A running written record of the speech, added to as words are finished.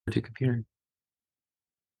to computer.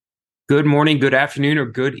 Good morning, good afternoon, or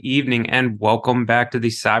good evening, and welcome back to the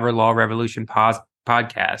Cyber Law Revolution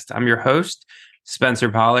podcast. I'm your host, Spencer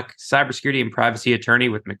Pollock, cybersecurity and privacy attorney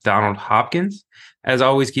with McDonald Hopkins. As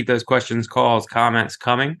always, keep those questions, calls, comments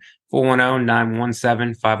coming.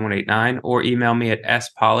 410-917-5189, or email me at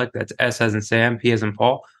spollock, that's S as in Sam, P as in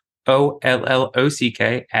Paul,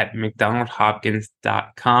 OLLOCK at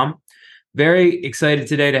mcdonaldhopkins.com. Very excited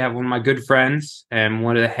today to have one of my good friends and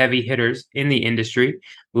one of the heavy hitters in the industry,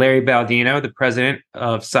 Larry Baldino, the president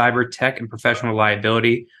of Cyber Tech and Professional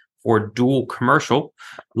Liability for Dual Commercial.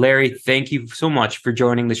 Larry, thank you so much for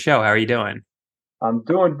joining the show. How are you doing? I'm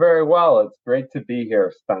doing very well. It's great to be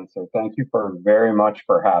here, Spencer. Thank you very much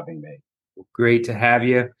for having me. Great to have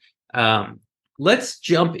you. Let's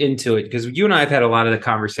jump into it because you and I have had a lot of the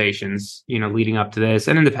conversations, leading up to this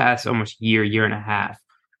and in the past almost year and a half.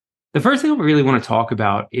 The first thing I really want to talk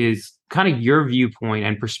about is kind of your viewpoint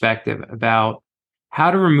and perspective about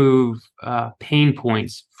how to remove pain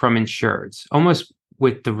points from insureds, almost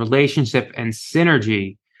with the relationship and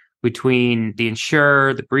synergy between the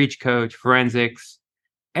insurer, the breach coach, forensics,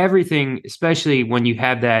 everything, especially when you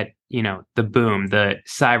have that, the boom, the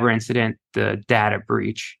cyber incident, the data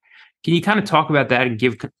breach. Can you kind of talk about that and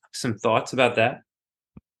give some thoughts about that?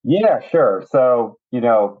 Yeah, sure. So,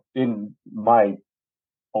 in my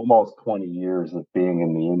almost 20 years of being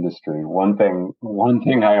in the industry, one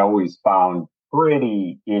thing I always found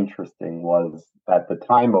pretty interesting was at the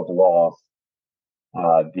time of loss,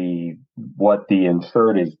 the what the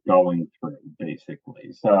insured is going through,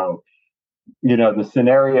 basically. So, the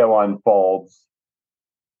scenario unfolds.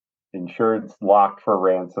 Insured's locked for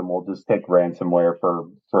ransom. We'll just take ransomware for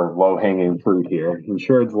low hanging fruit here.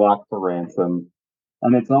 Insured's locked for ransom.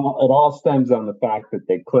 And it all stems on the fact that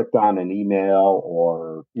they clicked on an email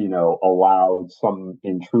or, allowed some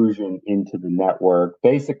intrusion into the network.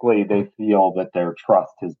 Basically, they feel that their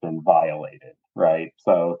trust has been violated, right?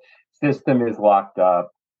 So system is locked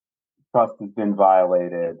up, trust has been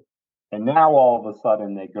violated, and now all of a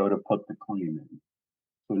sudden they go to put the claim in.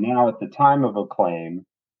 So now at the time of a claim,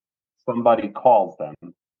 somebody calls them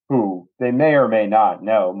who they may or may not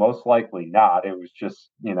know, most likely not. It was just,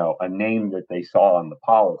 a name that they saw on the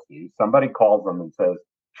policy. Somebody calls them and says,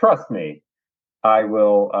 trust me, I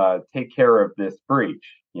will take care of this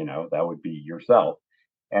breach. That would be yourself.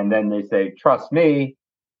 And then they say, trust me,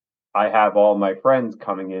 I have all my friends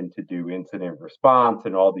coming in to do incident response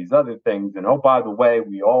and all these other things. And oh, by the way,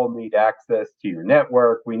 we all need access to your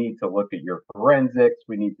network. We need to look at your forensics.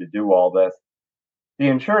 We need to do all this. The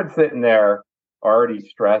insured sitting there already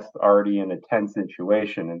stressed, already in a tense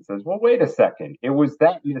situation, and says, "Well, wait a second. It was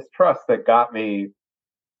that mistrust that got me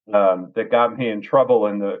in trouble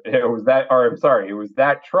in the. It was that, or I'm sorry, it was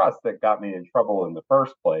that trust that got me in trouble in the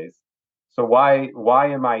first place. So why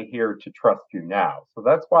am I here to trust you now?" So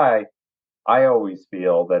that's why I always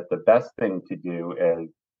feel that the best thing to do is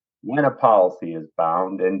when a policy is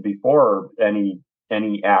bound and before any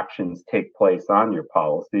actions take place on your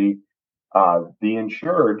policy, the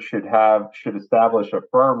insured should establish a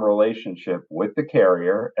firm relationship with the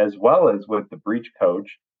carrier as well as with the breach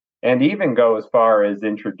coach, and even go as far as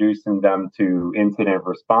introducing them to incident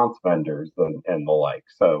response vendors and the like.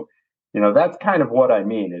 So, that's kind of what I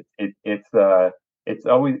mean. It's a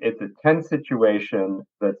tense situation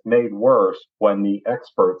that's made worse when the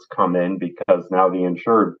experts come in because now the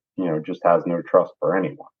insured just has no trust for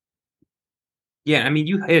anyone. Yeah, I mean,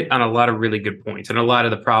 you hit on a lot of really good points and a lot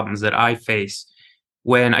of the problems that I face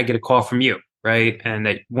when I get a call from you, right? And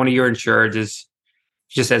that one of your insureds is,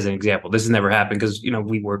 just as an example, this has never happened because,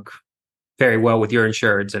 we work very well with your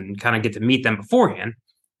insureds and kind of get to meet them beforehand.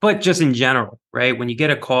 But just in general, right? When you get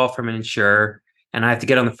a call from an insurer and I have to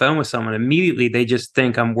get on the phone with someone, immediately they just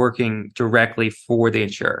think I'm working directly for the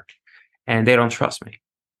insured and they don't trust me.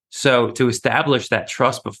 So to establish that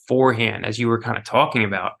trust beforehand, as you were kind of talking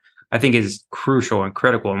about, I think is crucial and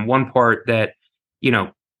critical. And one part that, you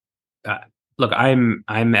know, uh, look, I'm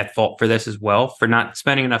at fault for this as well, for not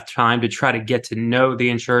spending enough time to try to get to know the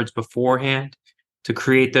insureds beforehand, to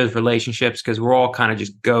create those relationships, because we're all kind of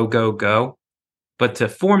just go, go, go. But to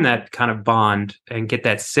form that kind of bond and get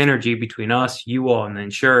that synergy between us, you all, and the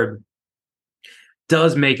insured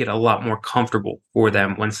does make it a lot more comfortable for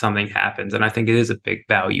them when something happens. And I think it is a big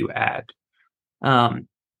value add. Um,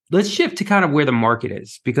 let's shift to kind of where the market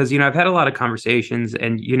is, because I've had a lot of conversations,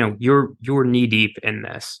 and you're knee deep in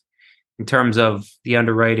this in terms of the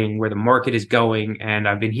underwriting, where the market is going, and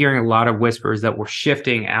I've been hearing a lot of whispers that we're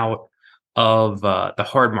shifting out of the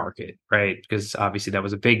hard market, right? Because obviously that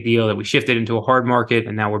was a big deal that we shifted into a hard market,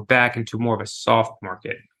 and now we're back into more of a soft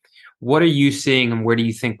market. What are you seeing, and where do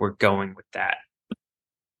you think we're going with that?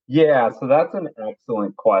 Yeah, so that's an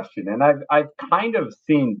excellent question. And I've kind of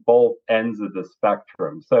seen both ends of the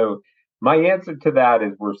spectrum. So my answer to that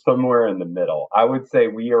is we're somewhere in the middle. I would say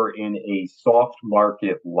we are in a soft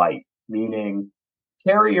market light, meaning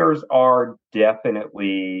carriers are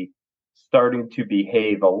definitely starting to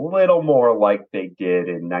behave a little more like they did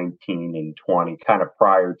in 19 and 20, kind of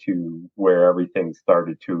prior to where everything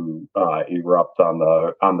started to erupt on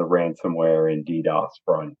the ransomware and DDoS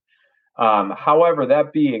front. However,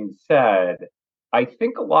 that being said, I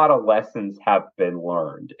think a lot of lessons have been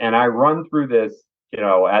learned. And I run through this,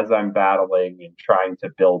 as I'm battling and trying to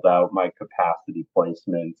build out my capacity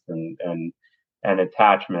placements and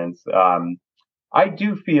attachments. I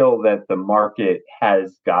do feel that the market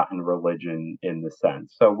has gotten religion in the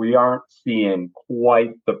sense. So we aren't seeing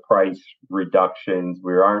quite the price reductions.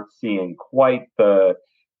 We aren't seeing quite the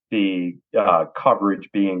coverage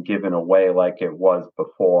being given away like it was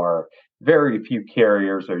before. Very few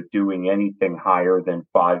carriers are doing anything higher than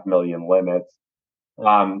 5 million limits.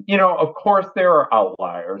 Of course, there are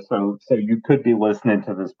outliers. So you could be listening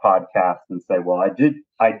to this podcast and say, "Well, I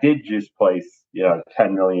did just place,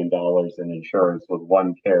 $10 million in insurance with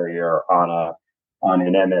one carrier on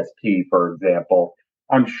an MSP, for example."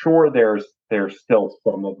 I'm sure there's still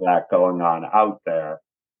some of that going on out there,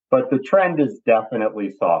 but the trend is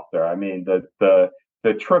definitely softer. I mean,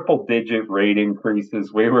 the triple digit rate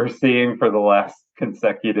increases we were seeing for the last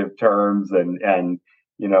consecutive terms and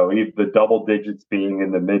even the double digits being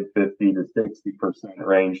in the mid 50 to 60%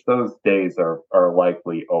 range, those days are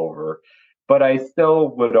likely over. But I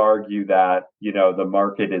still would argue that, the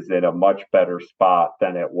market is in a much better spot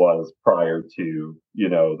than it was prior to,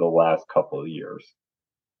 the last couple of years.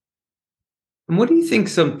 And what do you think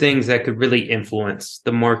some things that could really influence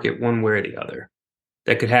the market one way or the other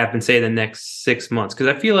that could happen, say, the next 6 months? Because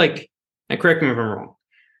I feel like, and correct me if I'm wrong,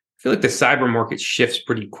 I feel like the cyber market shifts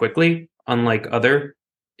pretty quickly, unlike other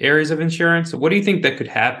areas of insurance. So what do you think that could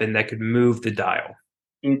happen that could move the dial?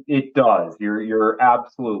 It does. You're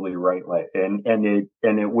absolutely right, and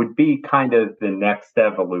it would be kind of the next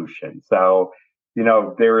evolution. So,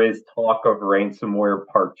 there is talk of ransomware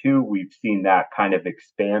part two. We've seen that kind of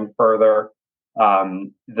expand further.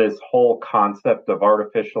 This whole concept of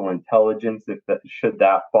artificial intelligence, if that should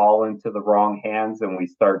that fall into the wrong hands, and we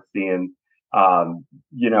start seeing,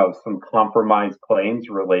 some compromised claims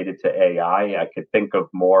related to AI, I could think of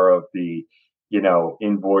more of the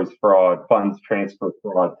invoice fraud, funds transfer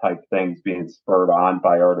fraud type things being spurred on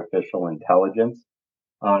by artificial intelligence.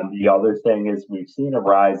 The other thing is we've seen a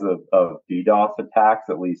rise of DDoS attacks,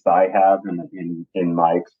 at least I have in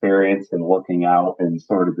my experience in looking out in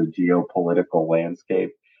sort of the geopolitical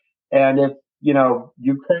landscape. And if,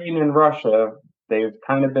 Ukraine and Russia, they've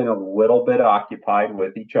kind of been a little bit occupied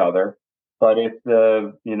with each other. But if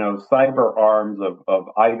the, cyber arms of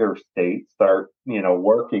either state start,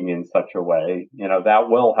 working in such a way, that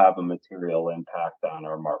will have a material impact on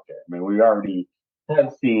our market. I mean, we already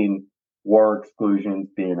have seen war exclusions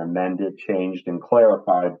being amended, changed, and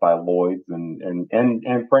clarified by Lloyd's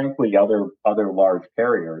and frankly other large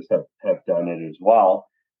carriers have done it as well.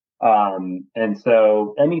 And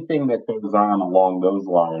so anything that goes on along those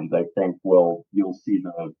lines, I think will you'll see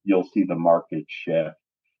the market shift.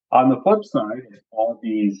 On the flip side, all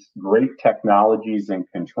these great technologies and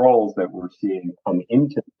controls that we're seeing come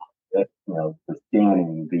into it, the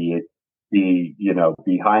scanning, the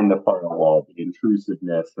behind the firewall, the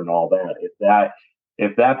intrusiveness and all that.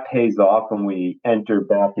 If that pays off and we enter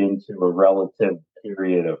back into a relative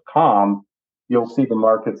period of calm, you'll see the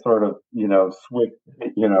market sort of, switch,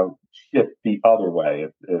 shift the other way,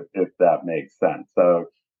 if that makes sense. So,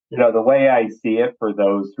 the way I see it for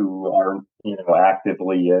those who aren't,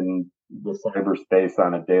 actively in the cyberspace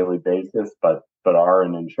on a daily basis, but are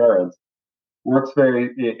in insurance,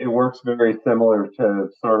 it works very similar to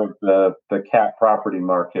sort of the cat property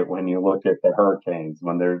market when you look at the hurricanes.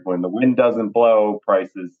 When the wind doesn't blow,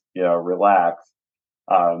 prices, relax.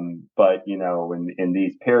 But in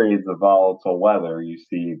these periods of volatile weather,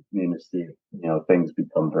 things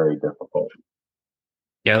become very difficult.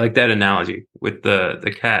 Yeah, I like that analogy with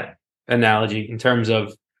the cat analogy in terms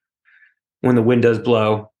of when the wind does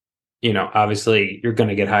blow, obviously you're going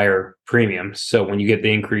to get higher premiums. So when you get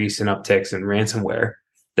the increase in upticks in ransomware,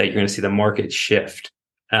 that you're going to see the market shift.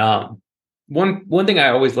 Um, one thing I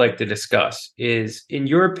always like to discuss is, in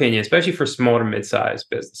your opinion, especially for small to mid-sized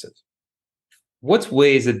businesses, what's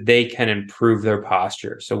ways that they can improve their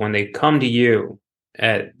posture? So when they come to you,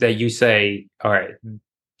 that you say, all right,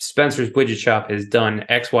 Spencer's Widget Shop has done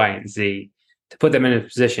X, Y, and Z to put them in a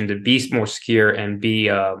position to be more secure and be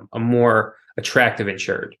a more attractive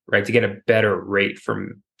insured, right? To get a better rate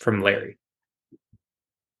from Larry.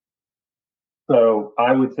 So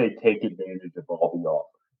I would say take advantage of all the offers.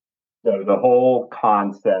 So the whole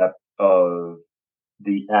concept of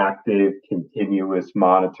the active continuous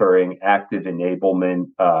monitoring, active enablement,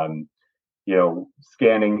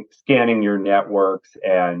 scanning your networks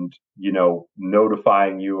and,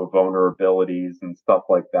 notifying you of vulnerabilities and stuff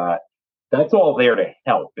like that. That's all there to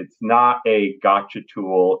help. It's not a gotcha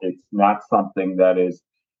tool. It's not something that is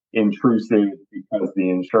intrusive because the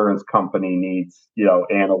insurance company needs,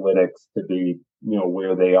 analytics to be,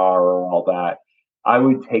 where they are or all that. I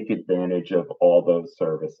would take advantage of all those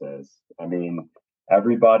services. I mean,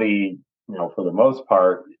 everybody, for the most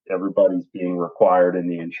part, everybody's being required in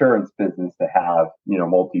the insurance business to have,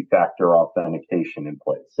 multi-factor authentication in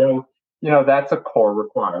place. So, that's a core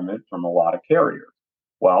requirement from a lot of carriers.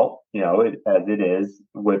 Well, as it is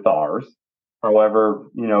with ours. However,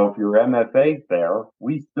 if your MFA is there,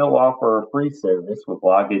 we still offer a free service with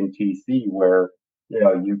Login TC where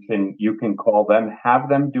you can call them, have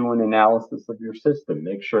them do an analysis of your system,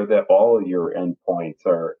 make sure that all of your endpoints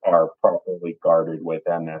are properly guarded with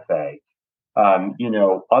MFA.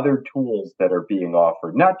 Other tools that are being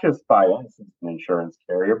offered, not just by us as an insurance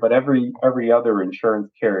carrier, but every other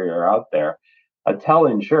insurance carrier out there. Tell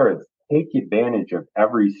insurance, take advantage of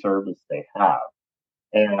every service they have.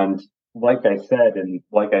 And like I said in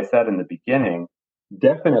the beginning,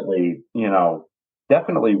 definitely,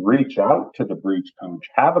 definitely reach out to the breach coach,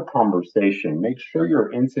 have a conversation, make sure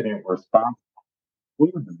your incident response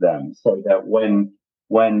includes them so that when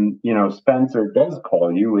Spencer does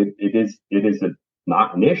call you, it is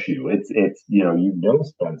not an issue. It's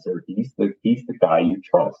Spencer. He's the guy you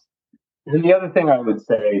trust. And the other thing I would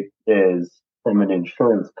say is from an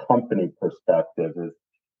insurance company perspective is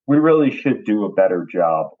we really should do a better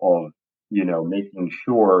job of, making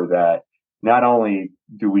sure that not only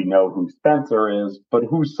do we know who Spencer is, but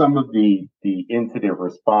who some of the incident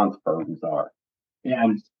response firms are.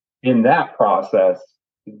 And in that process,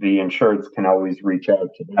 the insureds can always reach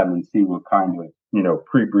out to them and see what kind of,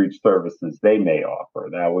 pre-breach services they may offer.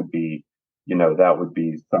 That would be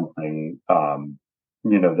something,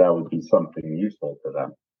 that would be something useful to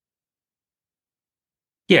them.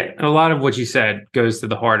 Yeah, and a lot of what you said goes to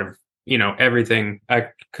the heart of, everything I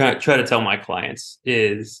try to tell my clients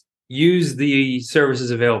is use the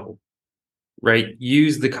services available, right?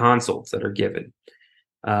 Use the consults that are given.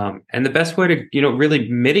 And the best way to, really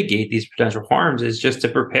mitigate these potential harms is just to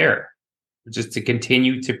prepare, just to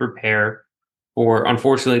continue to prepare for,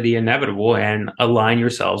 unfortunately, the inevitable and align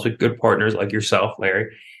yourselves with good partners like yourself,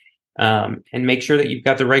 Larry, and make sure that you've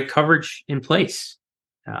got the right coverage in place.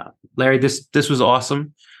 Larry, this was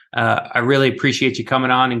awesome. I really appreciate you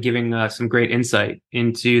coming on and giving some great insight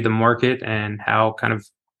into the market and how kind of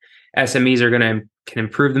SMEs are can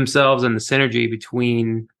improve themselves and the synergy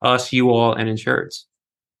between us, you all, and insureds.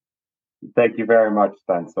 Thank you very much,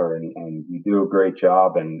 Spencer, and you do a great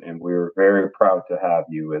job, and we're very proud to have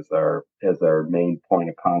you as our main point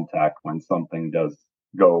of contact when something does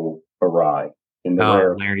go awry. In the Oh,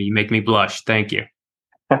 rare, Larry, you make me blush. Thank you.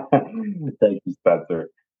 thank you, Spencer.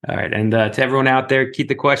 All right. And to everyone out there, keep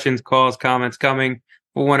the questions, calls, comments coming.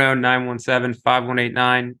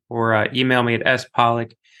 410-917-5189 or email me at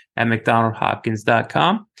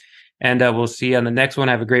spollock@mcdonaldhopkins.com. And we'll see you on the next one.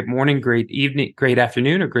 Have a great morning, great evening, great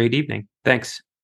afternoon, or great evening. Thanks.